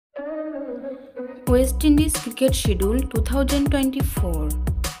West Indies cricket schedule 2024.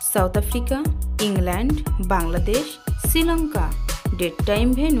 South Africa, England, Bangladesh, Sri Lanka. Date,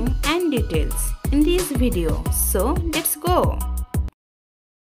 time, venue and details in this video. So let's go.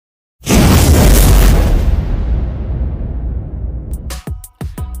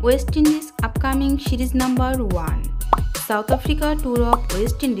 West Indies upcoming series number 1. South Africa Tour of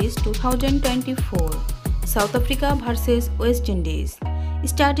West Indies 2024. South Africa vs West Indies.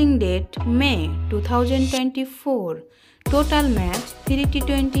 Starting date May 2024. Total match 3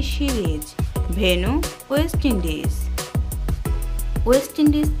 T20 series. Venue West Indies. West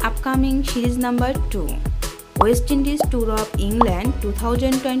Indies upcoming series number 2. West Indies Tour of England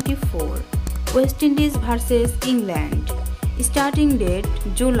 2024. West Indies vs England. Starting date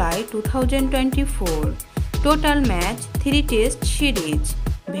July 2024. Total match 3 Test series.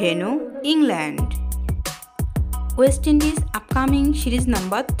 Venue England. West Indies upcoming series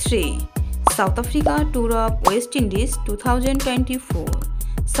number 3. South Africa Tour of West Indies 2024.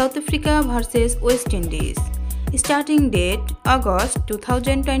 South Africa vs West Indies. Starting date August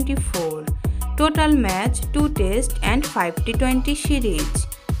 2024. Total match 2 Test and 5 T20 series.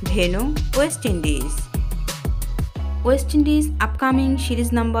 Venue West Indies. West Indies upcoming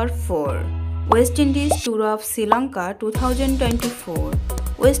series number 4. West Indies Tour of Sri Lanka 2024.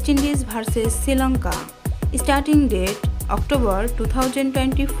 West Indies vs Sri Lanka. Starting date October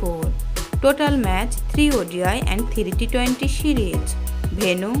 2024. Total match 3 ODI and 3 T20 series.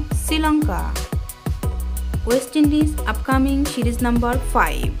 Venue Sri Lanka. West Indies upcoming series number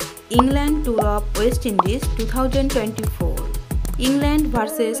 5. England Tour of West Indies 2024. England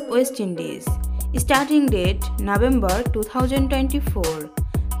vs West Indies. Starting date November 2024.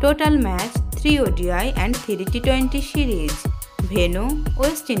 Total match 3 ODI and 3 T20 series. Venue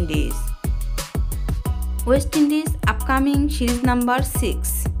West Indies. West Indies upcoming series number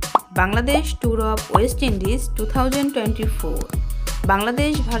 6. Bangladesh Tour of West Indies 2024.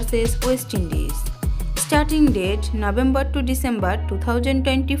 Bangladesh vs West Indies. Starting date November to December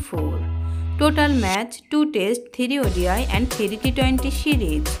 2024. Total match 2 Test, 3 ODI and 3 T20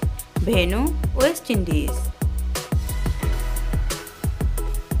 series. Venue West Indies.